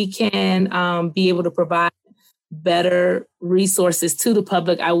 if we can be able to provide better resources to the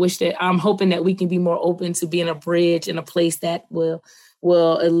public, I'm hoping that we can be more open to being a bridge and a place that will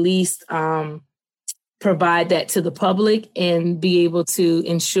at least provide that to the public and be able to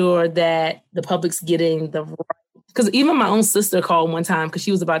ensure that the public's getting the right. Because even my own sister called one time because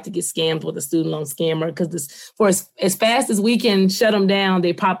she was about to get scammed with a student loan scammer, because for as fast as we can shut them down,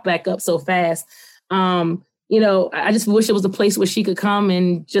 they pop back up so fast. I just wish it was a place where she could come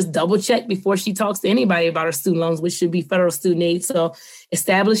and just double check before she talks to anybody about her student loans, which should be federal student aid. So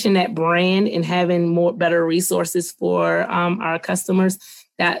establishing that brand and having better resources for our customers,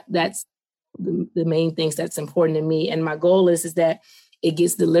 that's the main things that's important to me. And my goal is that it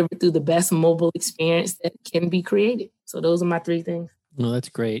gets delivered through the best mobile experience that can be created. So those are my 3 things. Well, that's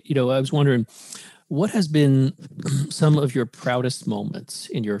great. I was wondering, what has been some of your proudest moments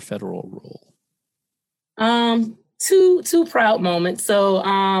in your federal role? Two proud moments. So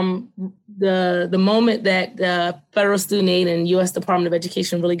the moment that the federal student aid and U.S. Department of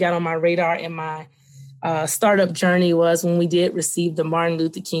Education really got on my radar in my startup journey was when we did receive the Martin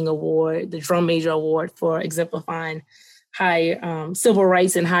Luther King Award, the Drum Major Award for exemplifying higher civil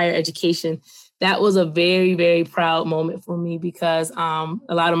rights and higher education. That was a very, very proud moment for me because a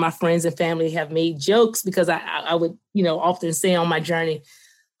lot of my friends and family have made jokes because I would, often say on my journey,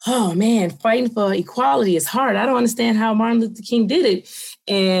 oh man, fighting for equality is hard. I don't understand how Martin Luther King did it.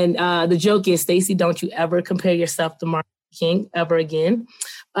 And the joke is, Stacie, don't you ever compare yourself to Martin Luther King ever again.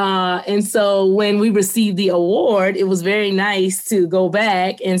 And so when we received the award, it was very nice to go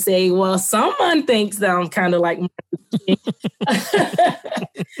back and say, well, someone thinks that I'm kind of like Martin Luther King.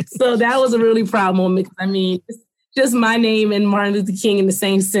 So that was a really proud moment. I mean, just my name and Martin Luther King in the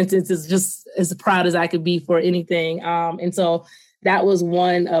same sentence is just as proud as I could be for anything. And so that was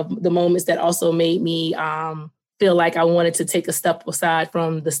one of the moments that also made me feel like I wanted to take a step aside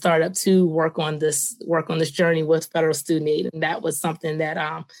from the startup to work on this journey with Federal Student Aid. And that was something that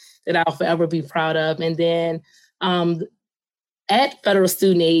I'll forever be proud of. And then at Federal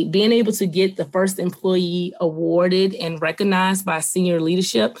Student Aid, being able to get the first employee awarded and recognized by senior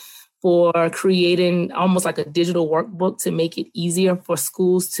leadership for creating almost like a digital workbook to make it easier for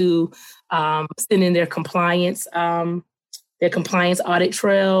schools to send in their compliance audit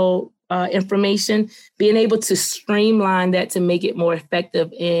trail information, being able to streamline that to make it more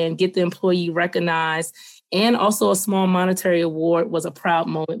effective and get the employee recognized. And also a small monetary award was a proud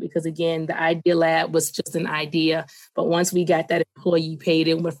moment because, again, the Idea Lab was just an idea. But once we got that employee paid,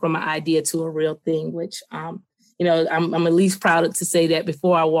 it went from an idea to a real thing, which, I'm at least proud to say that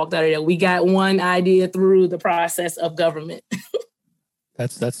before I walked out of there, we got one idea through the process of government.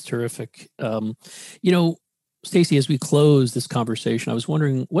 That's terrific. Stacie, as we close this conversation, I was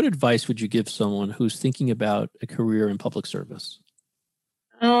wondering, what advice would you give someone who's thinking about a career in public service?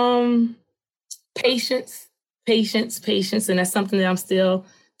 Patience. And that's something that I'm still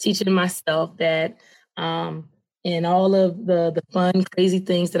teaching myself, that in all of the fun, crazy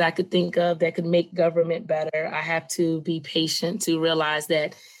things that I could think of that could make government better, I have to be patient to realize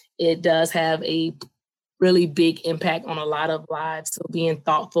that it does have a really big impact on a lot of lives. So being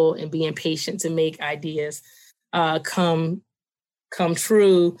thoughtful and being patient to make ideas come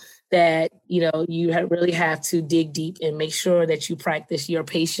true, that, you really have to dig deep and make sure that you practice your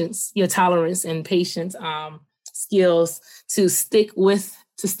patience, your tolerance and patience skills to stick with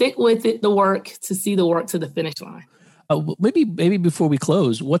it, the work, to see the work to the finish line. Maybe before we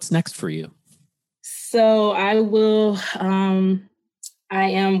close, what's next for you? So I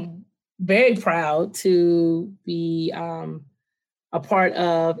am very proud to be a part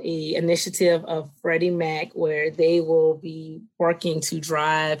of an initiative of Freddie Mac, where they will be working to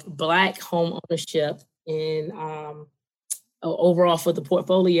drive Black home ownership in overall for the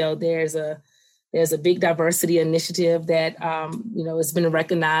portfolio. There's a big diversity initiative that has been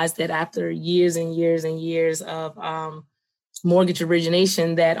recognized, that after years and years and years of mortgage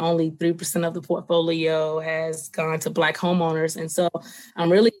origination, that only 3% of the portfolio has gone to Black homeowners. And so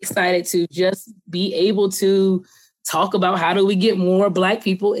I'm really excited to just be able to talk about how do we get more Black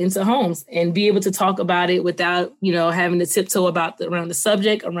people into homes and be able to talk about it without, having to tiptoe around the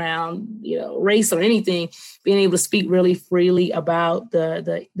subject, around, race or anything, being able to speak really freely about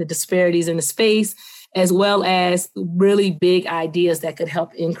the disparities in the space, as well as really big ideas that could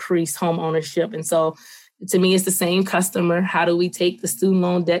help increase home ownership. And so to me, it's the same customer. How do we take the student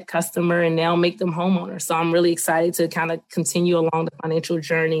loan debt customer and now make them homeowners? So I'm really excited to kind of continue along the financial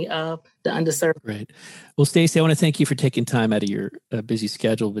journey of the underserved. Great. Well, Stacie, I want to thank you for taking time out of your busy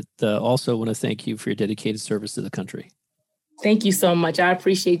schedule, but also want to thank you for your dedicated service to the country. Thank you so much. I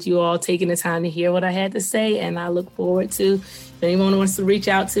appreciate you all taking the time to hear what I had to say, and I look forward to, if anyone wants to reach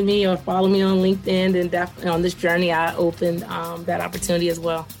out to me or follow me on LinkedIn, then definitely on this journey, I opened that opportunity as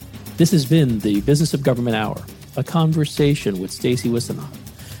well. This has been the Business of Government Hour, a conversation with Stacie Whisonant,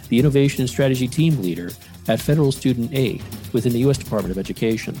 the Innovation and Strategy Team Leader at Federal Student Aid within the U.S. Department of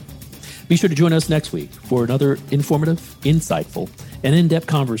Education. Be sure to join us next week for another informative, insightful, and in-depth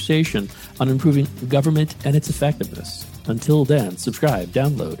conversation on improving government and its effectiveness. Until then, subscribe,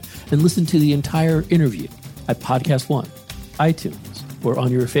 download, and listen to the entire interview at Podcast One, iTunes, or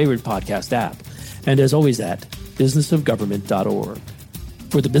on your favorite podcast app. And as always, at businessofgovernment.org.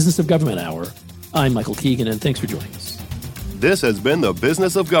 For the Business of Government Hour, I'm Michael Keegan, and thanks for joining us. This has been the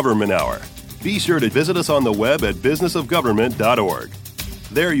Business of Government Hour. Be sure to visit us on the web at businessofgovernment.org.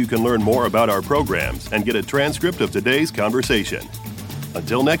 There you can learn more about our programs and get a transcript of today's conversation.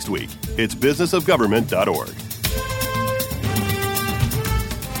 Until next week, it's businessofgovernment.org.